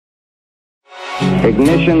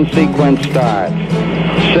Ignition sequence start.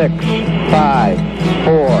 6, 5,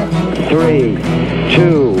 4, 3,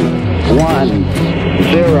 2, 1,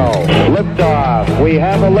 0. Liftoff. We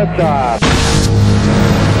have a liftoff.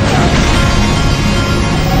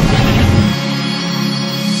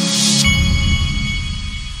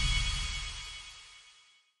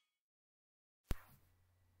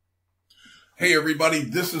 Hey everybody,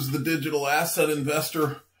 this is the Digital Asset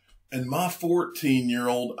Investor, and my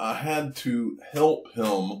 14-year-old, I had to help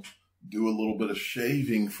him do a little bit of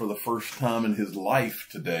shaving for the first time in his life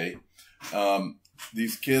today.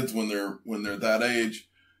 These kids, when they're that age,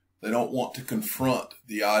 they don't want to confront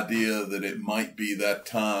the idea that it might be that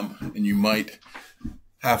time and you might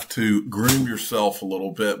have to groom yourself a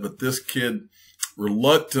little bit. But this kid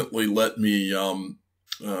reluctantly let me,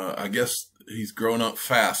 I guess he's grown up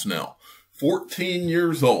fast now. 14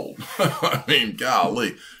 years old. I mean,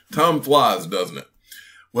 golly, time flies, doesn't it?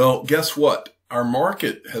 Well, guess what? Our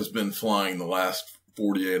market has been flying the last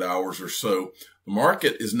 48 hours or so. The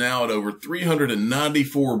market is now at over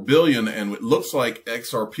 394 billion, and it looks like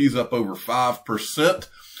XRP's up over 5%.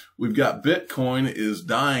 We've got Bitcoin is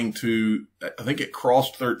dying to, I think it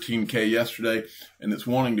crossed 13K yesterday, and it's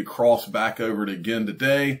wanting to cross back over it again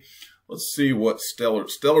today. Let's see what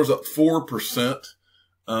Stellar's up 4%.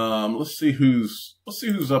 Let's see who's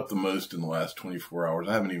up the most in the last 24 hours.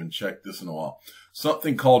 I haven't even checked this in a while.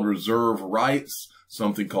 Something called Reserve Rights,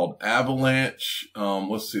 something called Avalanche.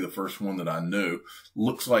 Let's see the first one that I know.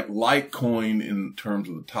 Looks like Litecoin in terms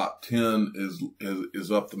of the top 10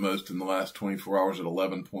 is up the most in the last 24 hours at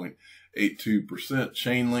 11.82%.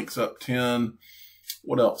 Chainlink's up 10.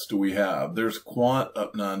 What else do we have? There's Quant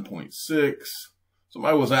up 9.6.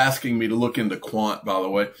 Somebody was asking me to look into Quant, by the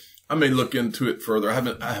way. I may look into it further. I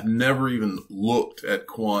have never even looked at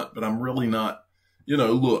Quant, but I'm really not,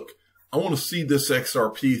 look, I want to see this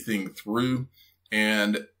XRP thing through,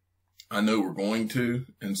 and I know we're going to.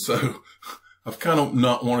 And so I've kind of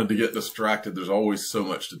not wanted to get distracted. There's always so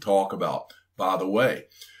much to talk about. By the way,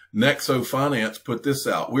 Nexo Finance put this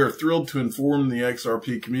out. We are thrilled to inform the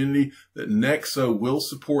XRP community that Nexo will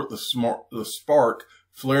support the Spark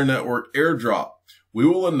Flare Network airdrop. We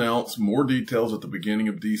will announce more details at the beginning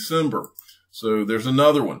of December. So there's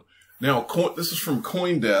another one. Now, this is from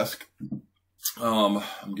CoinDesk. I'm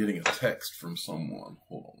getting a text from someone.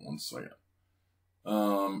 Hold on one second.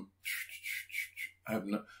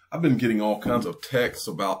 I've been getting all kinds of texts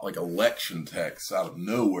about like election texts out of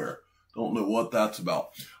nowhere. Don't know what that's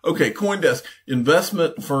about. Okay, CoinDesk.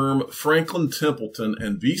 Investment firm Franklin Templeton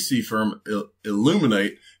and VC firm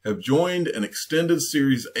Illuminate have joined an extended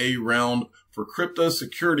Series A round for crypto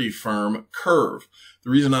security firm Curve. The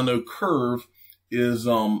reason I know Curve is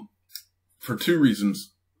for two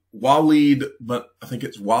reasons. I think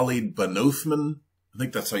it's Walid Benothman. I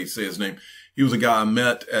think that's how you say his name. He was a guy I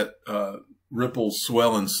met at Ripple's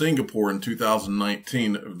Swell in Singapore in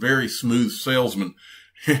 2019. A very smooth salesman.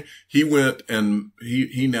 He went and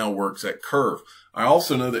he now works at Curve. I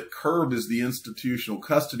also know that Curve is the institutional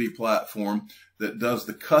custody platform that does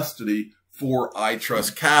the custody for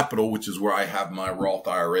iTrustCapital, which is where I have my Roth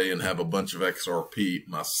IRA and have a bunch of XRP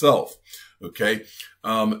myself. Okay.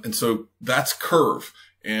 And so that's Curve.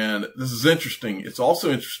 And this is interesting. It's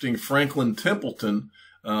also interesting. Franklin Templeton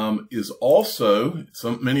is also,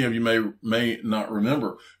 many of you may not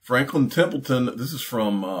remember, Franklin Templeton, this is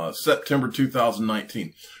from September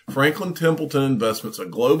 2019. Franklin Templeton Investments, a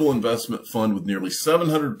global investment fund with nearly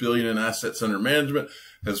 $700 billion in assets under management,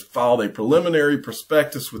 has filed a preliminary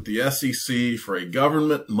prospectus with the SEC for a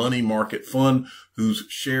government money market fund whose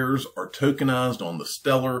shares are tokenized on the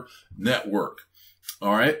Stellar network.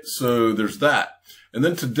 All right, so there's that. And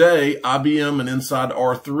then today, IBM and Inside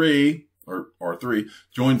R3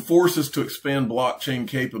 joined forces to expand blockchain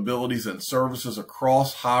capabilities and services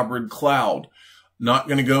across hybrid cloud. Not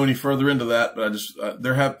going to go any further into that, but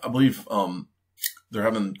I believe they're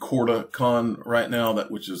having CordaCon right now,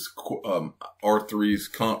 which is R3's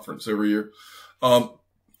conference every year.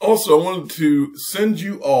 Also, I wanted to send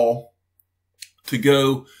you all to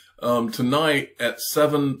go tonight at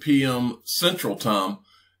 7 p.m. Central Time.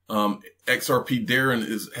 XRP Darren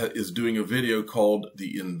is doing a video called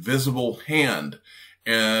The Invisible Hand.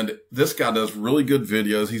 And this guy does really good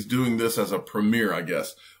videos. He's doing this as a premiere, I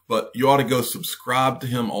guess. But you ought to go subscribe to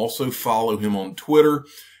him. Also follow him on Twitter.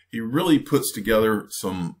 He really puts together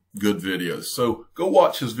some good videos. So go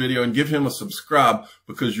watch his video and give him a subscribe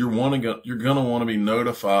because you're going to want to be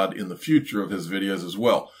notified in the future of his videos as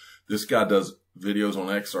well. This guy does videos on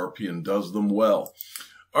XRP and does them well.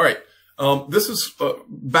 All right. This is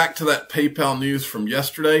back to that PayPal news from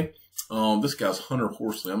yesterday. This guy's Hunter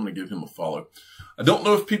Horsley. I'm going to give him a follow. I don't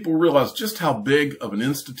know if people realize just how big of an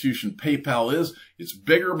institution PayPal is. It's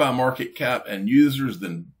bigger by market cap and users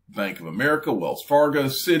than Bank of America, Wells Fargo,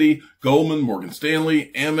 Citi, Goldman, Morgan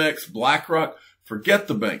Stanley, Amex, BlackRock. Forget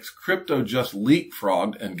the banks. Crypto just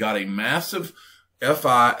leapfrogged and got a massive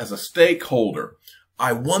FI as a stakeholder.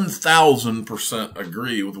 I 1000%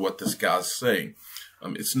 agree with what this guy's saying.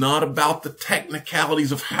 It's not about the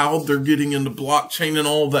technicalities of how they're getting into blockchain and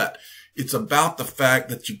all that. It's about the fact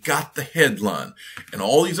that you got the headline, and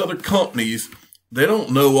all these other companies, they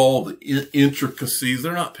don't know all the intricacies.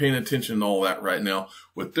 They're not paying attention to all that right now.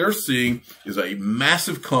 What they're seeing is a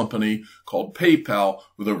massive company called PayPal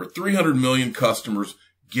with over 300 million customers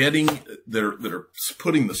that are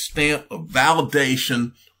putting the stamp of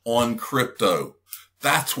validation on crypto.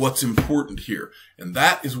 That's what's important here. And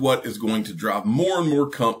that is what is going to drive more and more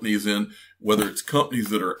companies in, whether it's companies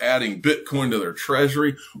that are adding Bitcoin to their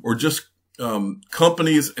treasury or just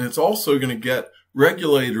companies. And it's also going to get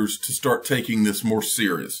regulators to start taking this more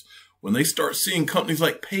serious. When they start seeing companies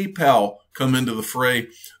like PayPal come into the fray,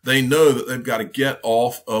 they know that they've got to get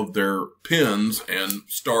off of their pins and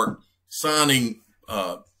start signing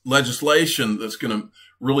legislation that's going to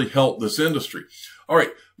really help this industry. All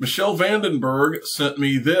right. Michelle Vandenberg sent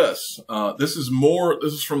me this. This is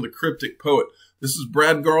from the Cryptic Poet. This is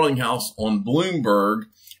Brad Garlinghouse on Bloomberg,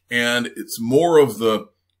 and it's more of the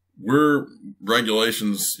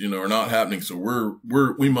regulations, are not happening. So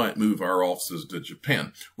we might move our offices to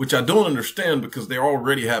Japan, which I don't understand because they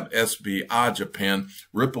already have SBI Japan.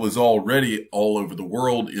 Ripple is already all over the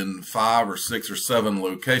world in 5 or 6 or 7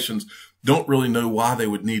 locations. Don't really know why they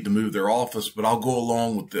would need to move their office, but I'll go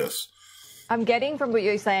along with this. I'm getting from what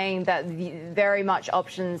you're saying that very much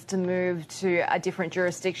options to move to a different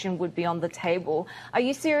jurisdiction would be on the table. Are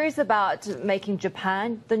you serious about making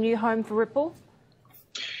Japan the new home for Ripple?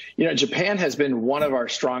 Japan has been one of our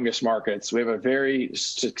strongest markets. We have a very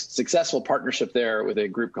successful partnership there with a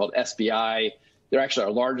group called SBI. They're actually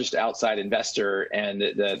our largest outside investor, and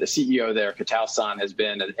the CEO there, Kitao-san, has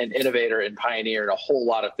been an innovator and pioneer in a whole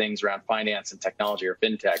lot of things around finance and technology or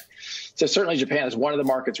fintech. So certainly Japan is one of the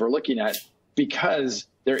markets we're looking at because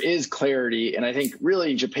there is clarity, and I think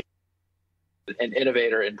really Japan is an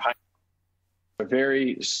innovator and pioneer, a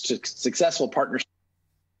very successful partnership.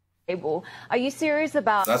 Are you serious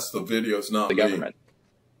about... That's the video, it's not the government.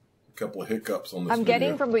 A couple of hiccups on this I'm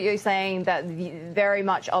getting from what you're saying that very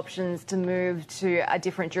much options to move to a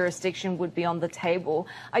different jurisdiction would be on the table.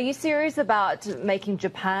 Are you serious about making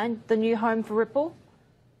Japan the new home for Ripple?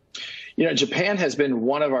 Japan has been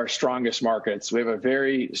one of our strongest markets. We have a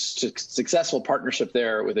very successful partnership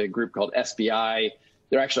there with a group called SBI.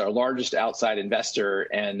 They're actually our largest outside investor,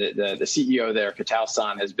 and the CEO there,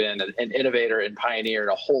 Kitao-san, has been an innovator and pioneer in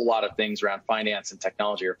a whole lot of things around finance and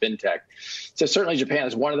technology or fintech. So certainly Japan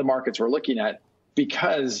is one of the markets we're looking at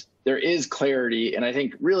because there is clarity, and I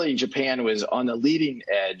think really Japan was on the leading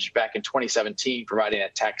edge back in 2017, providing a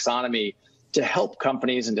taxonomy to help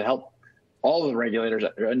companies and to help all of the regulators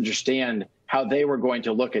understand how they were going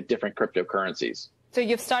to look at different cryptocurrencies. So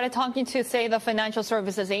you've started talking to, say, the Financial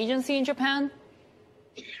Services Agency in Japan?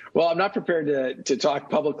 Well, I'm not prepared to talk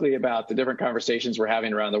publicly about the different conversations we're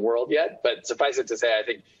having around the world yet, but suffice it to say, I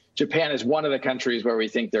think Japan is one of the countries where we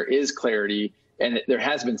think there is clarity and there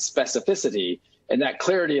has been specificity, and that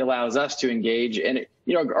clarity allows us to engage. And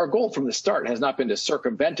our goal from the start has not been to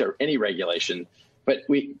circumvent any regulation, but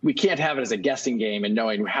we can't have it as a guessing game and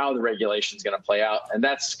knowing how the regulation is going to play out. And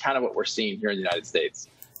that's kind of what we're seeing here in the United States.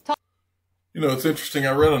 It's interesting.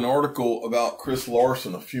 I read an article about Chris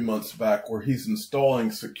Larson a few months back where he's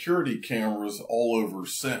installing security cameras all over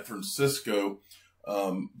San Francisco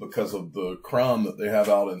because of the crime that they have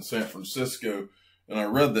out in San Francisco. And I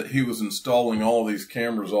read that he was installing all these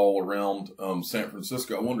cameras all around San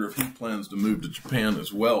Francisco. I wonder if he plans to move to Japan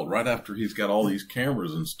as well, right after he's got all these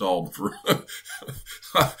cameras installed for...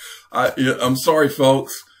 I'm sorry,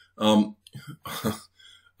 folks.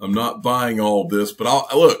 I'm not buying all this, but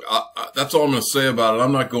that's all I'm going to say about it.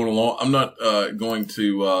 I'm not going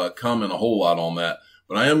to comment a whole lot on that,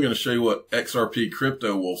 but I am going to show you what XRP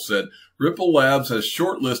Crypto Wolf said. Ripple Labs has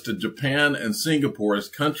shortlisted Japan and Singapore as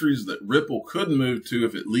countries that Ripple could move to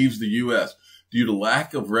if it leaves the U.S. due to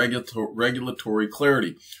lack of regulatory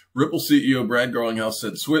clarity. Ripple CEO Brad Garlinghouse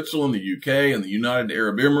said Switzerland, the UK, and the United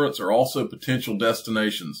Arab Emirates are also potential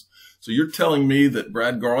destinations. So you're telling me that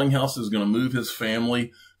Brad Garlinghouse is going to move his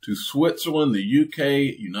family to Switzerland, the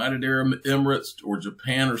UK, United Arab Emirates, or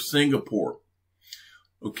Japan or Singapore?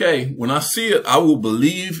 Okay, when I see it, I will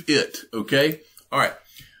believe it, okay? All right.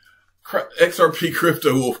 XRP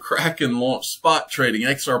Crypto Wolf, Kraken launched spot trading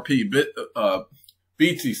XRP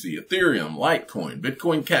BTC, Ethereum, Litecoin,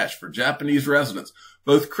 Bitcoin Cash for Japanese residents.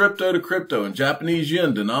 Both crypto to crypto and Japanese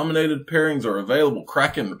yen denominated pairings are available.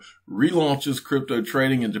 Kraken relaunches crypto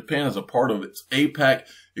trading in Japan as a part of its APAC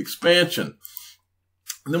expansion.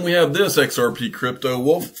 And then we have this XRP crypto.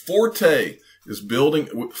 Well, Forte is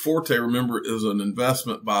building. Forte, remember, is an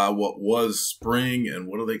investment by what was Spring, and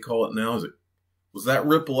what do they call it now? Was that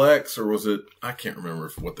Ripple X, or was it? I can't remember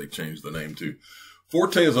what they changed the name to.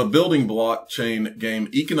 Forte is a building blockchain game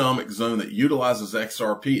economic zone that utilizes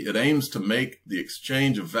XRP. It aims to make the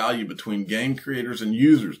exchange of value between game creators and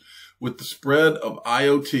users. With the spread of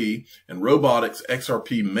IoT and robotics,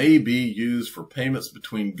 XRP may be used for payments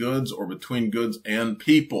between goods or between goods and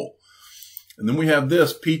people. And then we have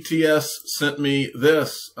this. PTS sent me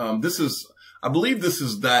this. I believe this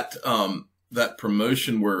is that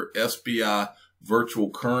promotion where SBI Virtual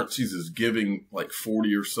Currencies is giving like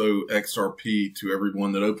 40 or so XRP to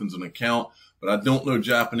everyone that opens an account. But I don't know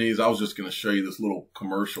Japanese. I was just going to show you this little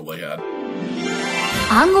commercial they had.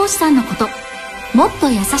 暗号資産のこと。もっと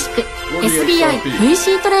優しく SBI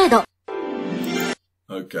VC トレード。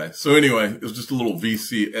 Okay, so anyway, it was just a little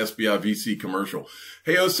SBI VC commercial.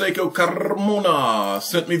 Hey, Seiko Carmona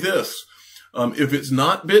sent me this. If it's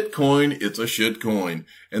not Bitcoin, it's a shitcoin.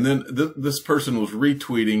 And then this person was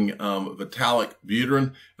retweeting Vitalik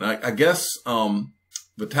Buterin, and I guess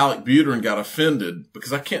Vitalik Buterin got offended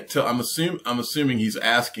because I can't tell. I'm assuming he's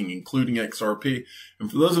asking, including XRP.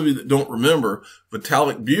 And for those of you that don't remember,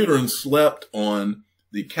 Vitalik Buterin slept on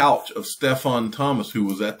the couch of Stefan Thomas, who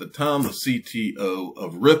was at the time the CTO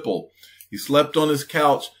of Ripple. He slept on his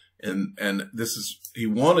couch, and he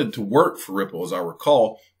wanted to work for Ripple, as I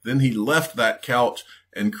recall. Then he left that couch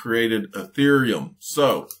and created Ethereum.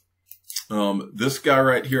 So, this guy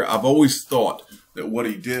right here, I've always thought that what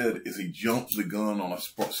he did is he jumped the gun on a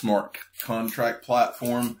smart contract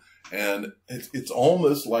platform. And it's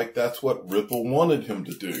almost like that's what Ripple wanted him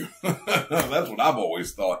to do. That's what I've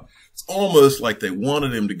always thought. It's almost like they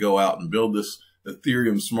wanted him to go out and build this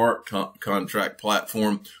Ethereum smart contract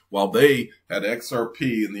platform while they had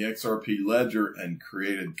XRP in the XRP ledger and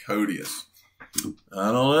created Codius.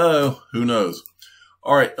 I don't know. Who knows?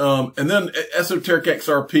 All right. And then Esoteric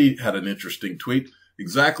XRP had an interesting tweet.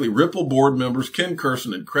 Exactly. Ripple board members Ken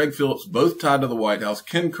Kersen and Craig Phillips, both tied to the White House.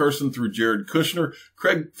 Ken Kersen through Jared Kushner.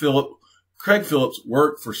 Craig Phillips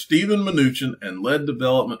worked for Steven Mnuchin and led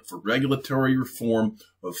development for regulatory reform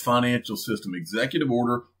of financial system. Executive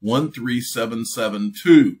Order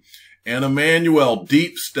 13772. Anna Manuel,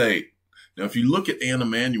 Deep State. Now, if you look at Anna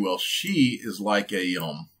Manuel, she is like a,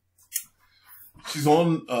 she's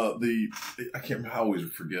on I can't remember, I always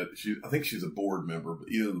forget. I think she's a board member, but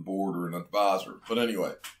either the board or an advisor. But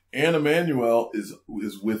anyway, Anna Manuel is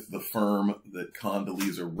with the firm that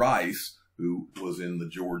Condoleezza Rice, who was in the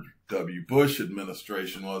George W. Bush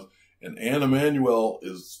administration, was. And Anna Manuel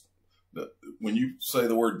is, when you say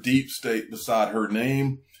the word deep state beside her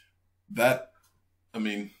name, that, I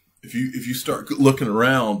mean, if you start looking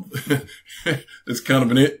around, it's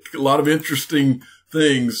kind of a lot of interesting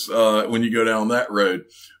things when you go down that road.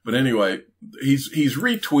 But anyway, he's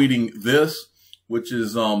retweeting this, which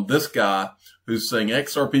is this guy who's saying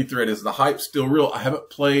XRP thread, is the hype still real? I haven't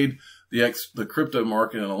played the crypto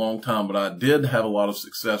market in a long time, but I did have a lot of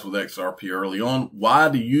success with XRP early on. Why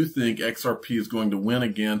do you think XRP is going to win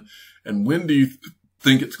again? And when do you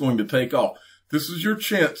think it's going to take off? This is your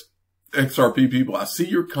chance, XRP people. I see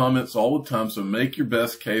your comments all the time, so make your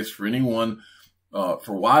best case for anyone,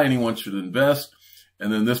 for why anyone should invest.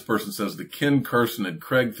 And then this person says the Ken Kersen and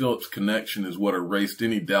Craig Phillips connection is what erased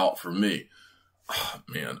any doubt for me. Oh,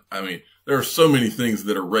 man, I mean, there are so many things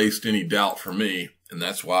that erased any doubt for me, and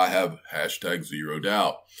that's why I have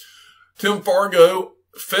 #0doubt. Tim Fargo,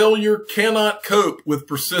 failure cannot cope with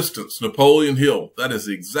persistence. Napoleon Hill, that is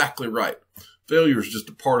exactly right. Failure is just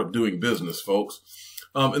a part of doing business, folks.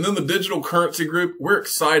 And then the Digital Currency Group, we're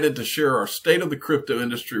excited to share our State of the Crypto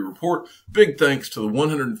Industry report. Big thanks to the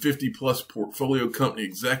 150-plus portfolio company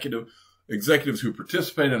executives who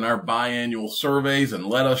participate in our biannual surveys and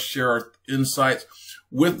let us share our insights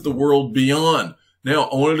with the world beyond. Now,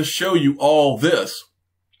 I wanted to show you all this.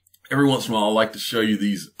 Every once in a while, I like to show you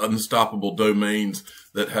these unstoppable domains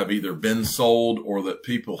that have either been sold or that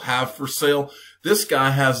people have for sale. This guy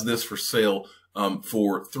has this for sale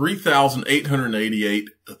for 3,888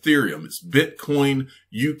 Ethereum. It's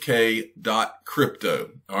bitcoinuk.crypto.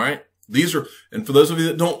 All right. These are, and for those of you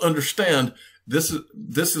that don't understand, this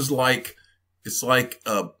is like, it's like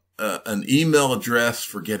an email address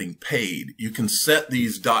for getting paid. You can set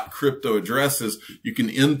these .crypto addresses. You can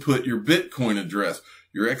input your Bitcoin address.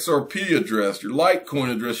 your XRP address, your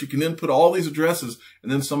Litecoin address. You can input all these addresses,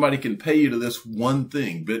 and then somebody can pay you to this one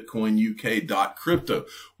thing, bitcoinuk.crypto.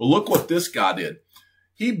 Well, look what this guy did.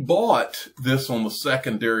 He bought this on the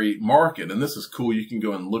secondary market, and this is cool. You can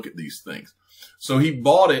go and look at these things. So he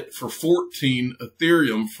bought it for 14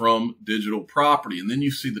 Ethereum from Digital Property, and then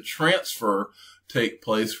you see the transfer take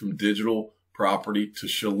place from Digital Property to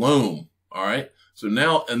Shalom. All right. So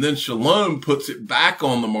now, and then Shalom puts it back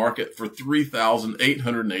on the market for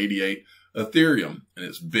 3,888 Ethereum, and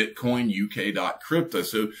it's bitcoinuk.crypto.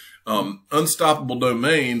 So, Unstoppable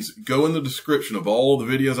Domains, go in the description of all the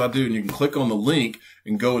videos I do, and you can click on the link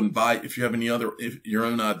and go and buy, if you have any other, your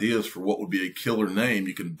own ideas for what would be a killer name,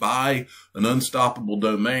 you can buy an unstoppable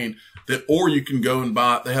domain that, or you can go and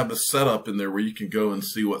buy, they have a setup in there where you can go and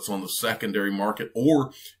see what's on the secondary market,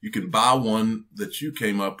 or you can buy one that you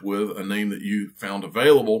came up with, a name that you found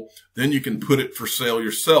available. Then you can put it for sale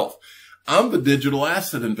yourself. I'm the digital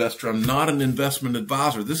asset investor. I'm not an investment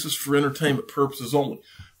advisor. This is for entertainment purposes only.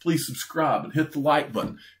 Please subscribe and hit the like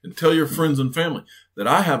button and tell your friends and family that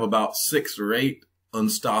I have about 6 or 8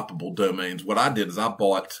 unstoppable domains. What I did is I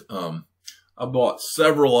bought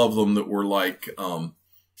several of them that were like,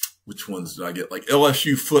 which ones did I get? Like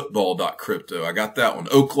LSUfootball.crypto. I got that one.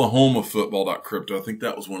 OklahomaFootball.crypto. I think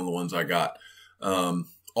that was one of the ones I got.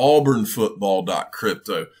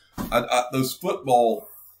 AuburnFootball.crypto. Those football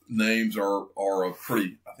names are a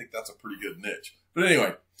pretty, I think that's a pretty good niche. But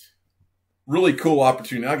anyway, really cool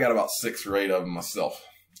opportunity. I got about 6 or 8 of them myself.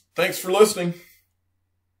 Thanks for listening.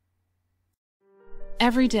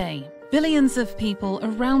 Every day, billions of people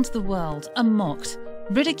around the world are mocked,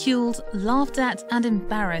 ridiculed, laughed at, and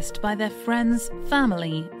embarrassed by their friends,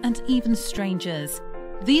 family, and even strangers.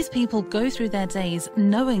 These people go through their days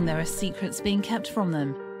knowing there are secrets being kept from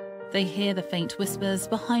them. They hear the faint whispers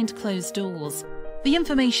behind closed doors. The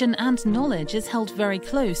information and knowledge is held very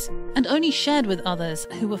close and only shared with others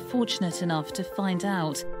who were fortunate enough to find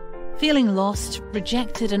out. Feeling lost,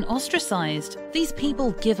 rejected, and ostracized, these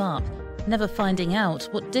people give up, never finding out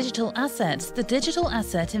what digital assets the digital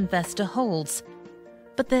asset investor holds.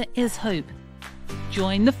 But there is hope.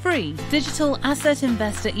 Join the free Digital Asset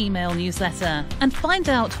Investor email newsletter and find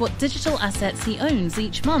out what digital assets he owns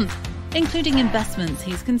each month, including investments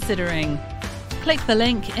he's considering. Click the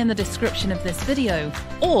link in the description of this video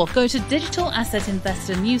or go to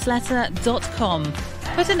digitalassetinvestornewsletter.com.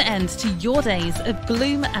 Put an end to your days of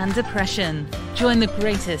gloom and depression. Join the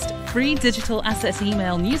greatest free digital asset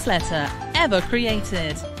email newsletter ever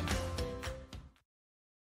created.